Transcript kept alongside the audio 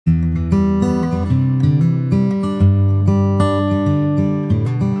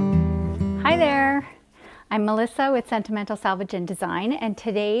I'm Melissa with Sentimental Salvage and Design, and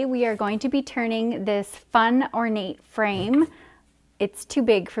today we are going to be turning this fun ornate frame. It's too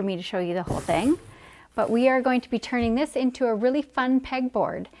big for me to show you the whole thing, but we are going to be turning this into a really fun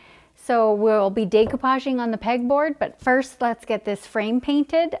pegboard. So we'll be decoupaging on the pegboard, but first let's get this frame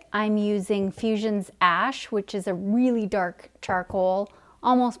painted. I'm using Fusion's Ash, which is a really dark charcoal,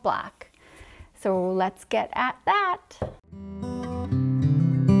 almost black. So let's get at that.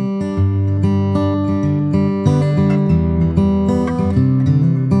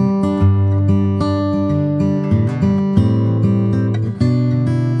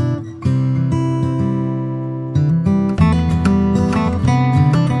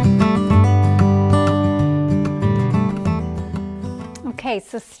 Okay,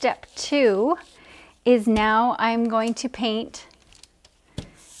 so step 2 is now I'm going to paint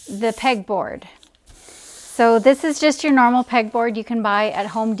the pegboard. So this is just your normal pegboard you can buy at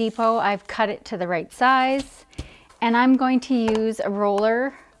Home Depot. I've cut it to the right size, and I'm going to use a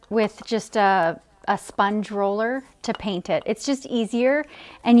roller with just a sponge roller to paint it. It's just easier,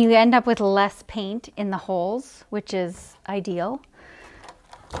 and you end up with less paint in the holes, which is ideal.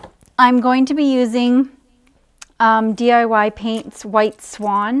 I'm going to be using DIY Paints White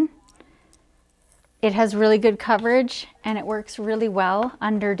Swan. It has really good coverage and it works really well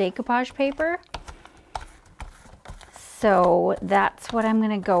under decoupage paper. So that's what I'm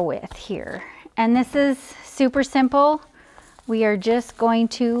going to go with here. And this is super simple. We are just going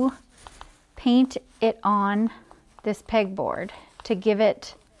to paint it on this pegboard to give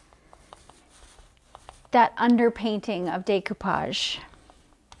it that underpainting of decoupage.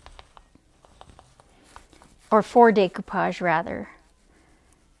 Or for decoupage rather.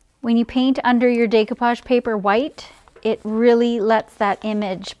 When you paint under your decoupage paper white, it really lets that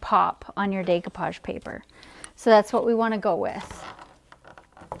image pop on your decoupage paper. So that's what we want to go with.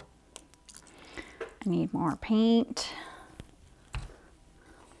 I need more paint.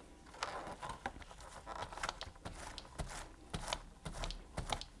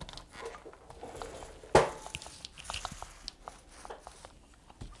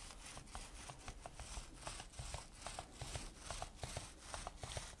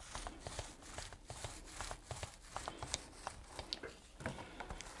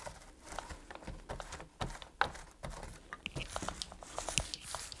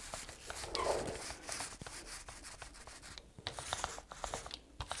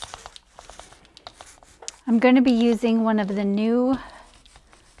 I'm going to be using one of the newer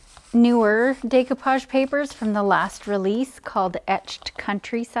decoupage papers from the last release called Etched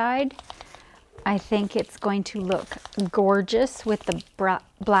Countryside. I think it's going to look gorgeous with the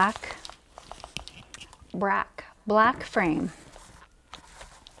black frame.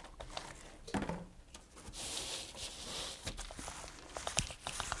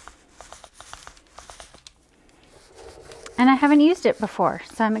 And I haven't used it before,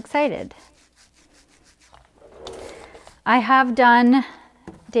 so I'm excited. I have done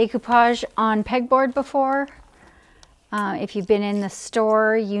decoupage on pegboard before. If you've been in the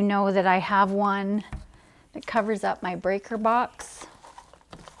store, you know that I have one that covers up my breaker box,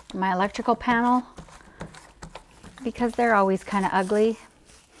 my electrical panel, because they're always kind of ugly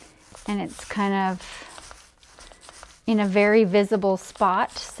and it's kind of in a very visible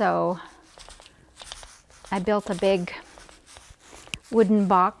spot. So I built a big wooden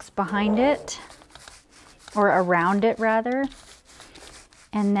box behind it, or around it rather,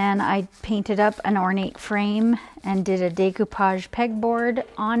 and then I painted up an ornate frame and did a decoupage pegboard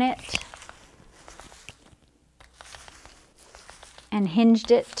on it and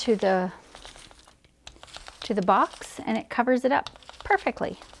hinged it to the box, and it covers it up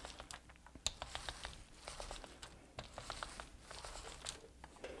perfectly.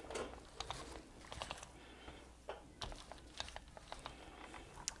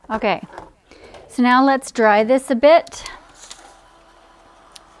 Okay. So now let's dry this a bit,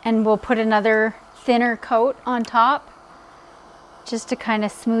 and we'll put another thinner coat on top just to kind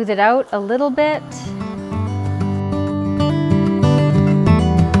of smooth it out a little bit.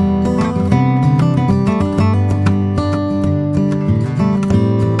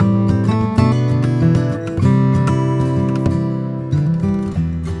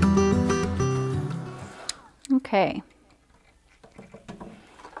 Okay.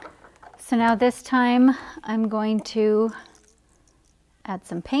 So now this time I'm going to add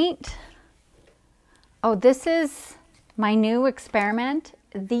some paint. Oh, this is my new experiment.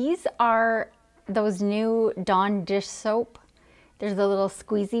 These are those new Dawn dish soap. There's the little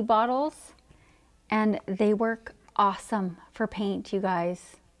squeezy bottles, and they work awesome for paint, you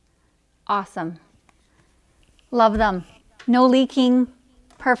guys. Awesome. Love them. No leaking.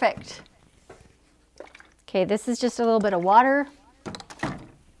 Perfect. Okay, this is just a little bit of water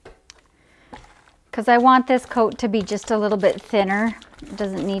because I want this coat to be just a little bit thinner. It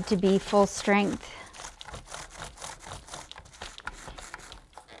doesn't need to be full strength.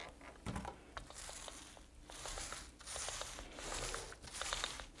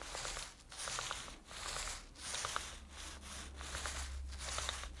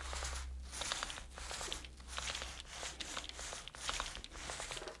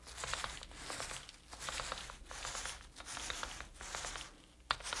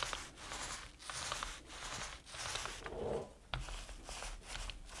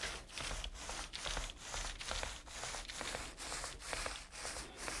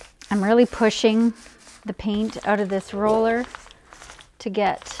 I'm really pushing the paint out of this roller to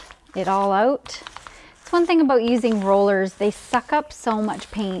get it all out. It's one thing about using rollers, they suck up so much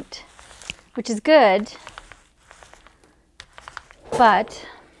paint, which is good, but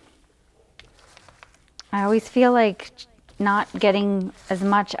I always feel like not getting as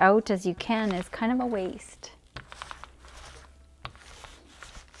much out as you can is kind of a waste.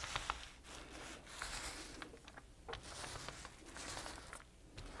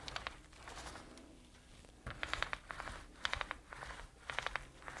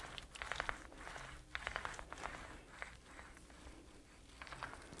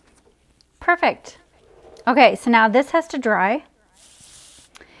 Perfect. Okay, so now this has to dry.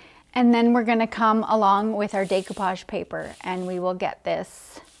 And then we're going to come along with our decoupage paper and we will get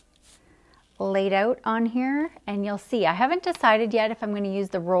this laid out on here. And you'll see, I haven't decided yet if I'm going to use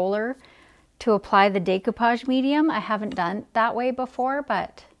the roller to apply the decoupage medium. I haven't done it that way before,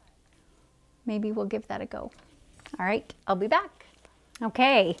 but maybe we'll give that a go. All right, I'll be back.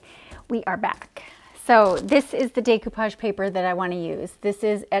 Okay, we are back. So this is the decoupage paper that I want to use. This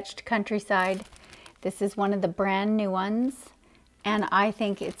is Etched Countryside. This is one of the brand new ones, and I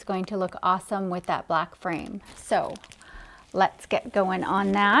think it's going to look awesome with that black frame. So let's get going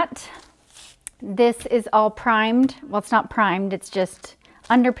on that. This is all primed. Well, it's not primed, it's just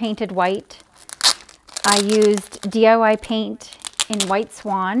underpainted white. I used DIY paint in White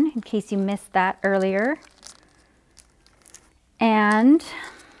Swan, in case you missed that earlier. And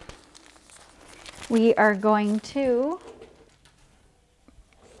we are going to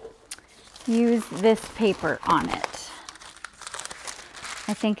use this paper on it.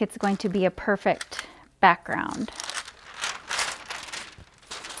 I think it's going to be a perfect background.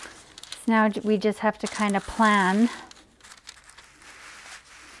 So now we just have to kind of plan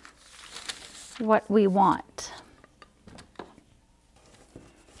what we want.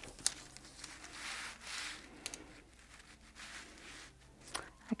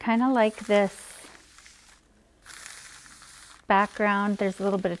 I kind of like this background. There's a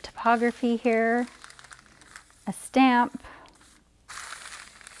little bit of topography here, a stamp.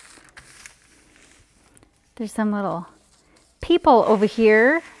 There's some little people over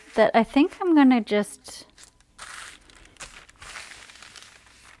here that I think I'm gonna just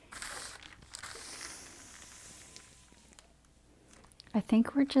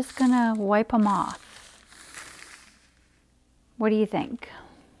we're just gonna wipe them off. What do you think?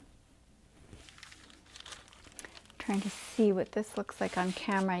 Trying to see what this looks like on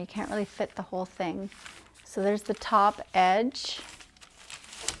camera. You can't really fit the whole thing. So there's the top edge.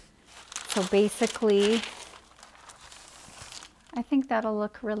 So basically, I think that'll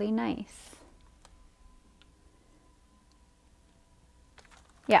look really nice.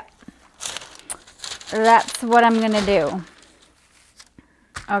 Yeah, that's what I'm gonna do.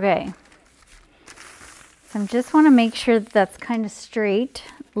 Okay, so I just want to make sure that that's kind of straight,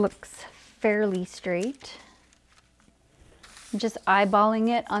 looks fairly straight. I'm just eyeballing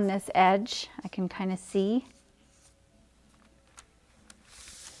it on this edge. I can kind of see.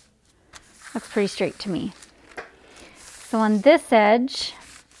 Looks pretty straight to me. So on this edge,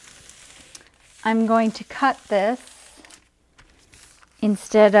 I'm going to cut this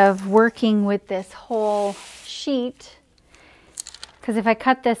instead of working with this whole sheet, because if I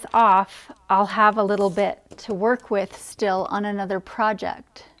cut this off, I'll have a little bit to work with still on another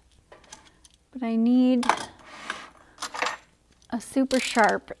project. But I need a super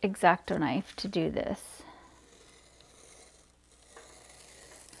sharp X-Acto knife to do this.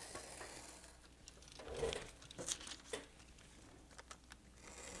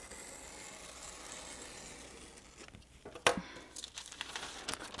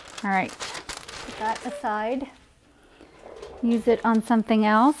 All right, put that aside. Use it on something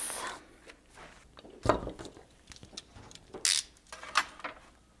else.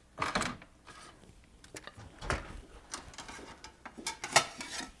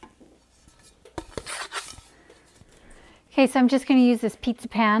 Okay, so I'm just going to use this pizza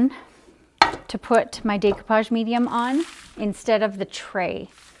pan to put my decoupage medium on instead of the tray,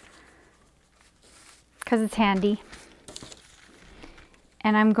 because it's handy.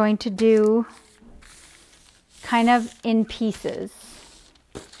 And I'm going to do kind of in pieces.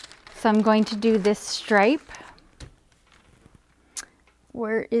 So I'm going to do this stripe.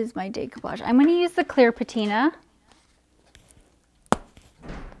 Where is my decoupage? I'm going to use the clear patina,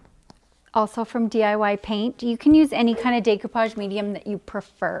 also from DIY Paint. You can use any kind of decoupage medium that you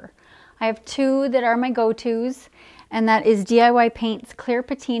prefer. I have two that are my go-tos, and that is DIY Paint's clear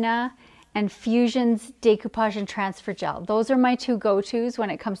patina and Fusion's decoupage and transfer gel. Those are my two go-tos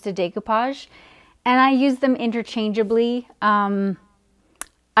when it comes to decoupage, and I use them interchangeably.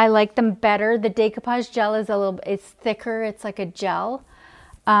 I like them better. The decoupage gel is it's thicker. It's like a gel.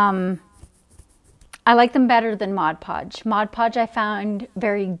 I like them better than Mod Podge. Mod Podge I found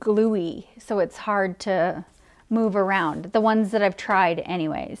very gluey, so it's hard to move around. The ones that I've tried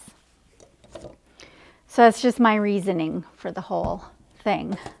anyways. So that's just my reasoning for the whole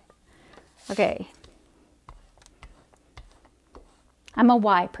thing. Okay. I'm a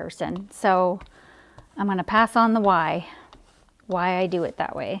why person, so I'm going to pass on the why I do it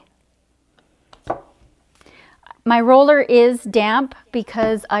that way. My roller is damp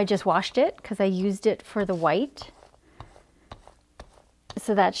because I just washed it, because I used it for the white.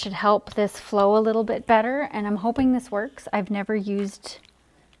 So that should help this flow a little bit better, and I'm hoping this works. I've never used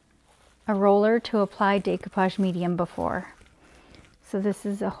a roller to apply decoupage medium before. So this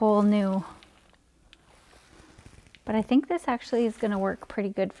is a whole new, but I think this actually is going to work pretty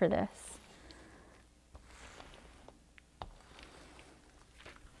good for this.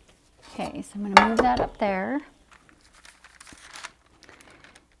 Okay, so I'm going to move that up there.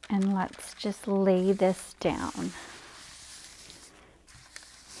 And let's just lay this down.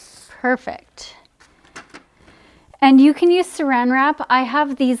 Perfect. And you can use saran wrap. I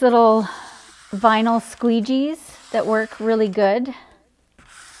have these little vinyl squeegees that work really good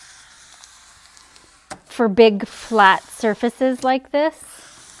for big flat surfaces like this.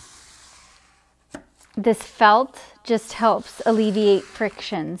 This felt just helps alleviate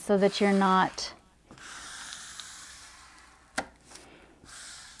friction so that you're not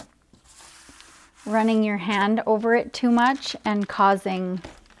running your hand over it too much and causing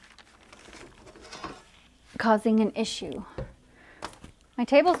an issue. My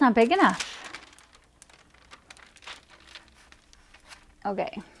table's not big enough.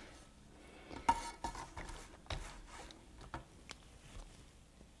 Okay.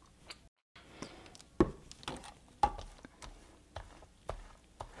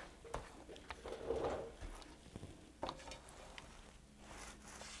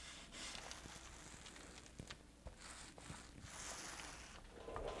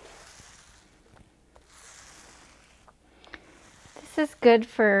 This is good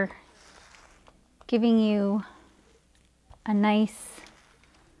for giving you a nice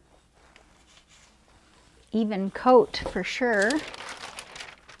even coat for sure.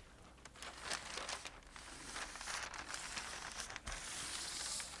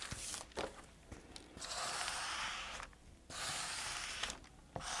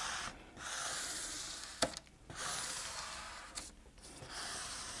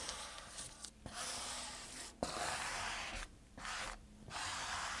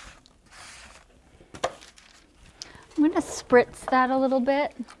 I'm going to spritz that a little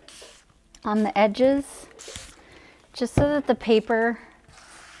bit on the edges, just so that the paper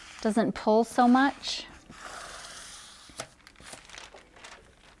doesn't pull so much.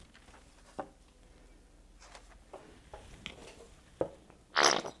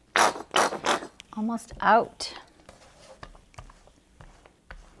 Almost out.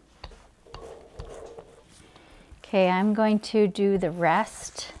 Okay, I'm going to do the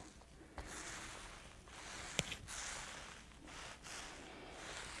rest.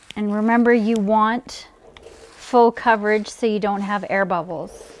 And remember, you want full coverage so you don't have air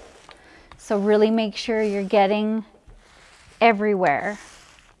bubbles. So really make sure you're getting everywhere.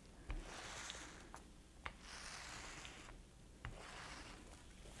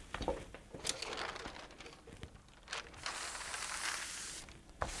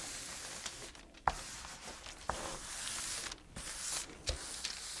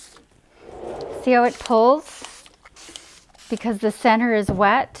 See how it pulls? Because the center is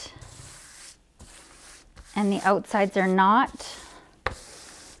wet and the outsides are not.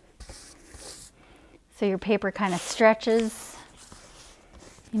 So your paper kind of stretches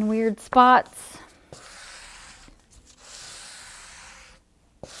in weird spots.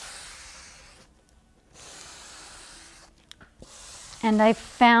 And I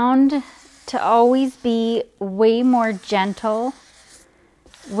found to always be way more gentle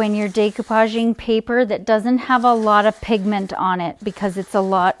when you're decoupaging paper that doesn't have a lot of pigment on it, because it's a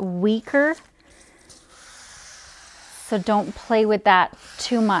lot weaker. So don't play with that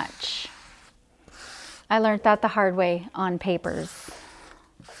too much. I learned that the hard way on papers,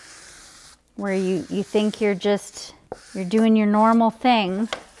 where you think you're doing your normal thing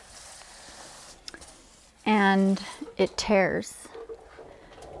and it tears.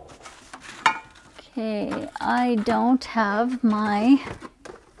 Okay, I don't have my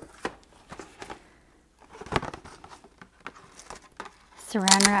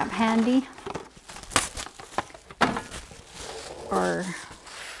Saran wrap handy, or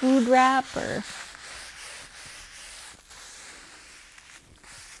food wrap, or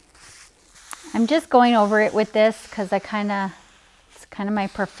I'm just going over it with this because it's kind of my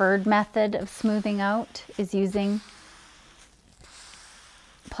preferred method of smoothing out, is using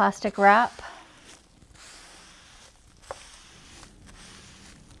plastic wrap.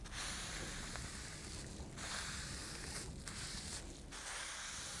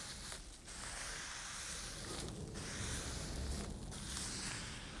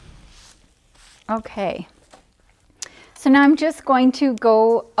 Okay, so now I'm just going to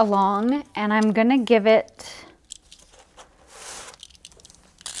go along and I'm going to give it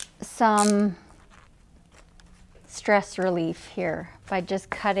some stress relief here by just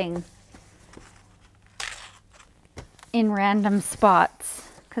cutting in random spots,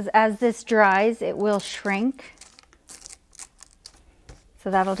 because as this dries it will shrink, so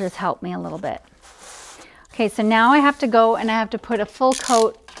that'll just help me a little bit. Okay, so now I have to go and I have to put a full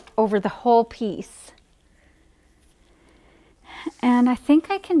coat over the whole piece, and I think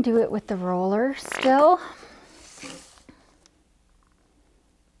I can do it with the roller still.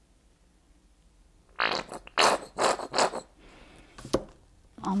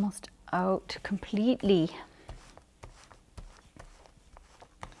 Almost out completely.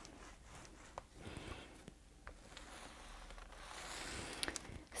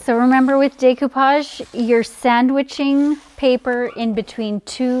 So remember, with decoupage, you're sandwiching paper in between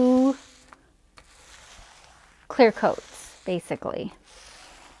two clear coats, basically.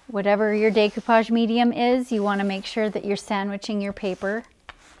 Whatever your decoupage medium is, you want to make sure that you're sandwiching your paper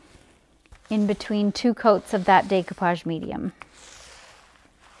in between two coats of that decoupage medium.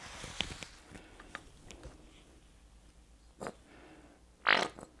 I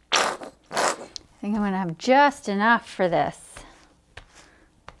think I'm going to have just enough for this.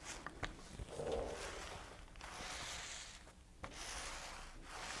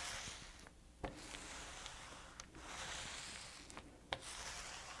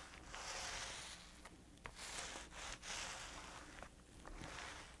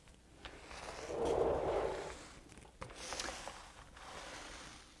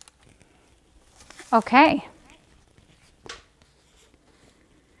 Okay.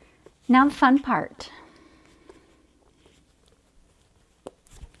 Now the fun part.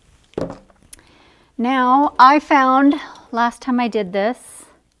 Now I found last time I did this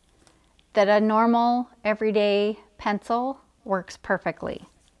that a normal everyday pencil works perfectly.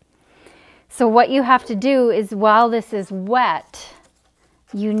 So what you have to do is, while this is wet,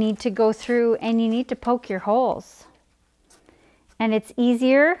 you need to go through and you need to poke your holes. And it's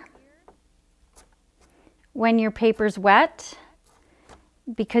easier when your paper's wet,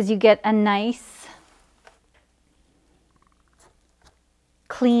 because you get a nice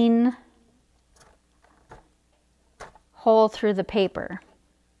clean hole through the paper.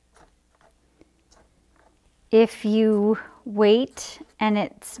 If you wait and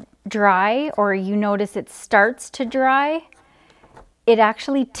it's dry, or you notice it starts to dry, it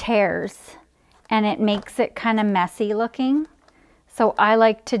actually tears and it makes it kind of messy looking. So I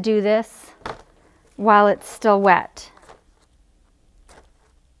like to do this while it's still wet.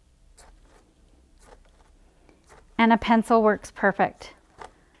 And a pencil works perfect.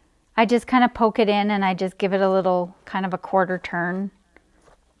 I just kind of poke it in and I just give it a little kind of a quarter turn.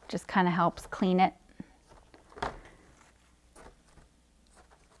 Just kind of helps clean it.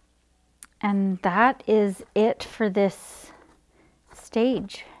 And that is it for this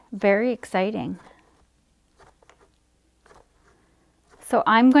stage. Very exciting. So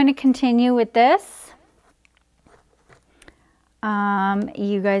I'm going to continue with this.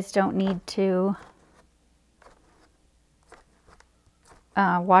 You guys don't need to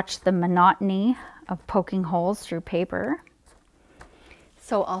watch the monotony of poking holes through paper.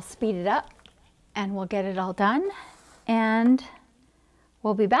 So I'll speed it up and we'll get it all done, and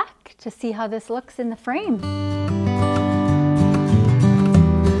we'll be back to see how this looks in the frame.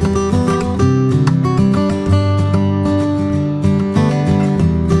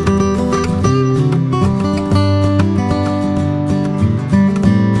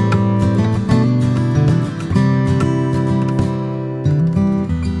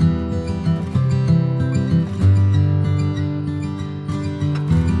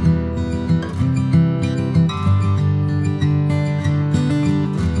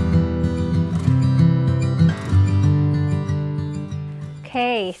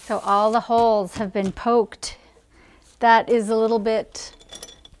 So all the holes have been poked. That is a little bit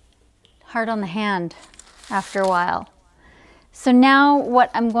hard on the hand after a while. So now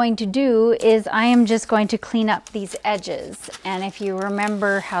what I'm going to do is I am just going to clean up these edges. And if you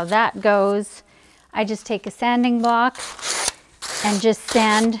remember how that goes, I just take a sanding block and just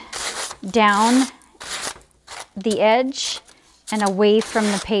sand down the edge and away from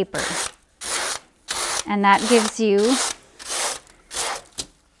the paper. And that gives you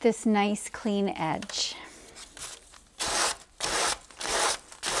this nice clean edge.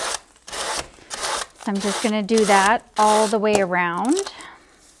 So I'm just going to do that all the way around.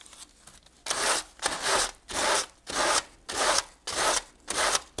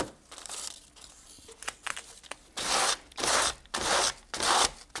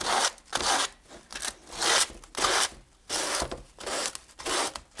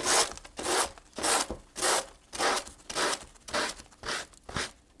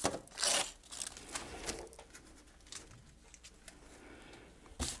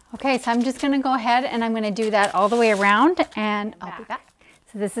 Okay, so I'm just going to go ahead and I'm going to do that all the way around and I'll be back.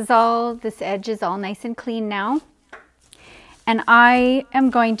 So this edge is all nice and clean now. And I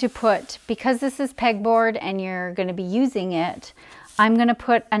am going to put, because this is pegboard and you're going to be using it, I'm going to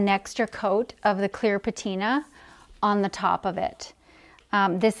put an extra coat of the clear patina on the top of it.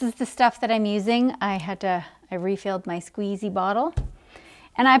 This is the stuff that I'm using. I refilled my squeezy bottle.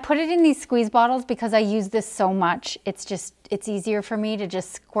 And I put it in these squeeze bottles because I use this so much. It's easier for me to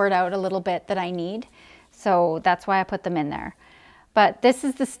just squirt out a little bit that I need. So that's why I put them in there. But this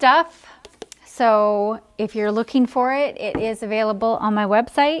is the stuff. So if you're looking for it, it is available on my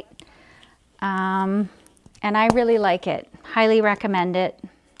website. And I really like it. Highly recommend it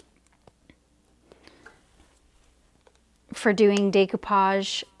for doing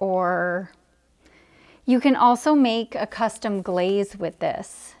decoupage, or you can also make a custom glaze with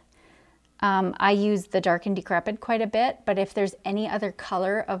this. I use the Dark and Decrepit quite a bit, but if there's any other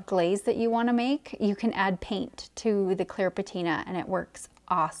color of glaze that you want to make, you can add paint to the clear patina and it works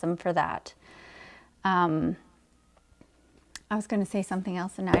awesome for that. I was going to say something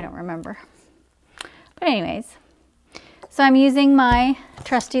else and now I don't remember. But anyways, so I'm using my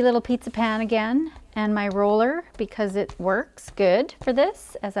trusty little pizza pan again and my roller because it works good for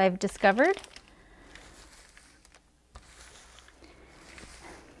this, as I've discovered.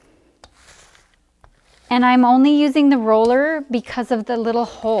 And I'm only using the roller because of the little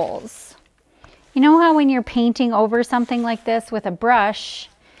holes. You know how when you're painting over something like this with a brush,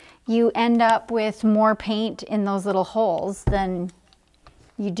 you end up with more paint in those little holes than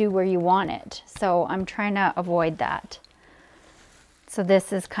you do where you want it. So I'm trying to avoid that. So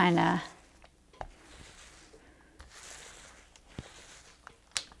this is kind of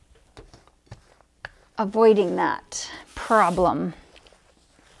avoiding that problem.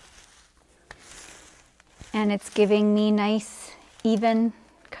 And it's giving me nice, even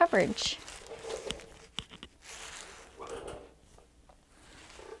coverage.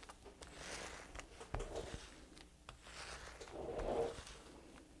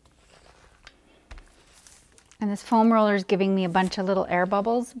 And this foam roller is giving me a bunch of little air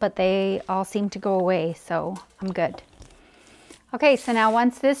bubbles, but they all seem to go away, so I'm good. Okay, so now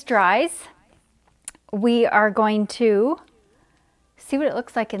once this dries, we are going to see what it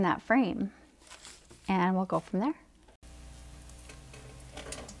looks like in that frame. And we'll go from there.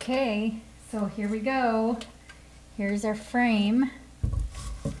 Okay, so here we go. Here's our frame.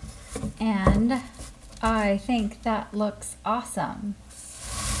 And I think that looks awesome.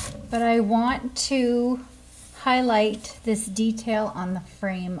 But I want to highlight this detail on the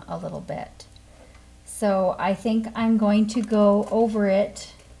frame a little bit. So I think I'm going to go over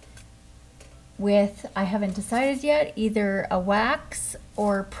it with, I haven't decided yet, either a wax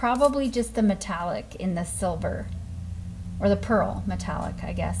or probably just the metallic in the silver, or the pearl metallic,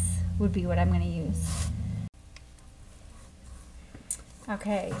 I guess, would be what I'm going to use.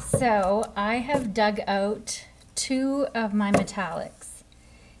 Okay, so I have dug out two of my metallics.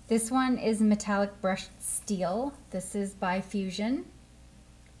 This one is metallic brushed steel. This is by Fusion.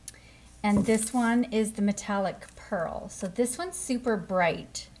 And this one is the metallic pearl. So this one's super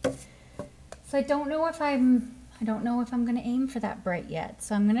bright. So I don't know if I'm going to aim for that bright yet.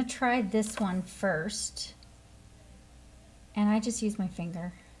 So I'm going to try this one first. And I just use my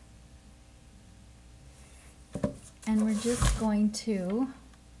finger. And we're just going to,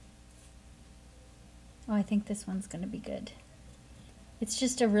 oh, I think this one's going to be good. It's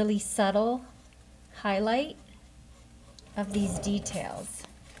just a really subtle highlight of these details.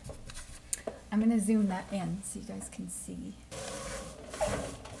 I'm going to zoom that in so you guys can see.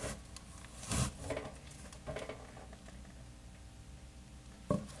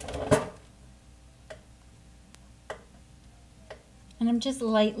 just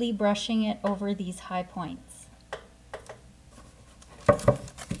lightly brushing it over these high points.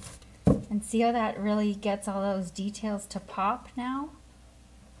 And see how that really gets all those details to pop now?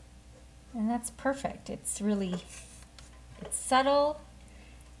 And that's perfect. It's subtle.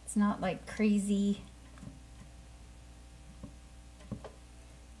 It's not like crazy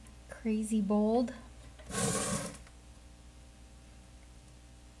bold.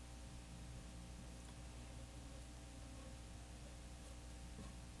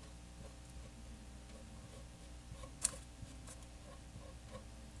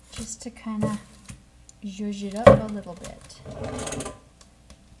 Just to kind of zhuzh it up a little bit.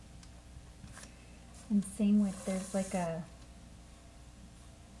 And same with, there's like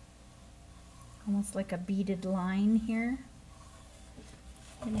almost like a beaded line here.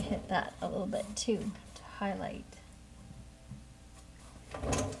 I'm gonna hit that a little bit too to highlight.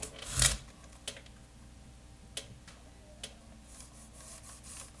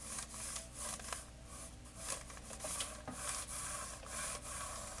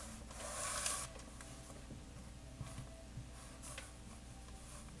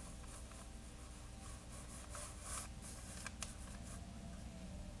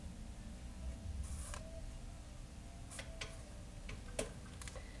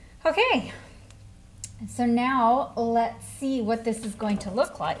 Okay, so now let's see what this is going to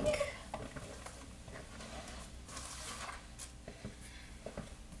look like.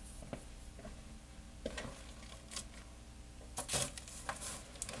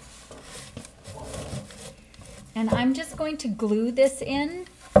 And I'm just going to glue this in.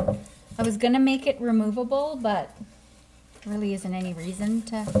 I was going to make it removable, but there really isn't any reason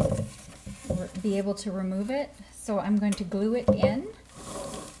to be able to remove it. So I'm going to glue it in.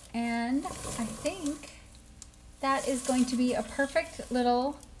 And I think that is going to be a perfect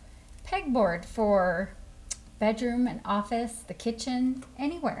little pegboard for bedroom and office, the kitchen,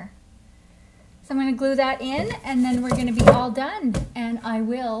 anywhere. So I'm going to glue that in, and then we're going to be all done, and I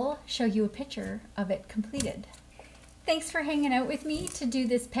will show you a picture of it completed. Thanks for hanging out with me to do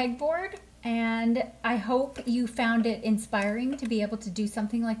this pegboard, and I hope you found it inspiring to be able to do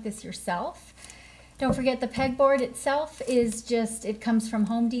something like this yourself. Don't forget, the pegboard itself is just, it comes from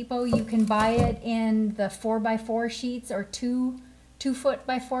Home Depot. You can buy it in the 4x4 sheets or 2 foot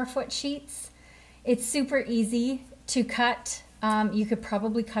by 4 foot sheets. It's super easy to cut. You could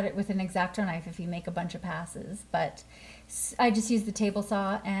probably cut it with an X-Acto knife if you make a bunch of passes, but I just use the table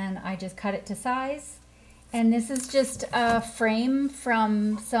saw and I just cut it to size. And this is just a frame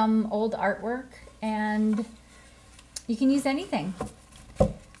from some old artwork, and you can use anything.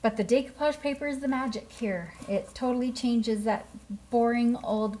 But the decoupage paper is the magic here. It totally changes that boring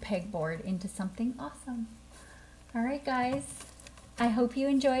old pegboard into something awesome. All right, guys, I hope you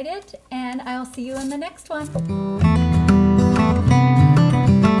enjoyed it, and I'll see you in the next one.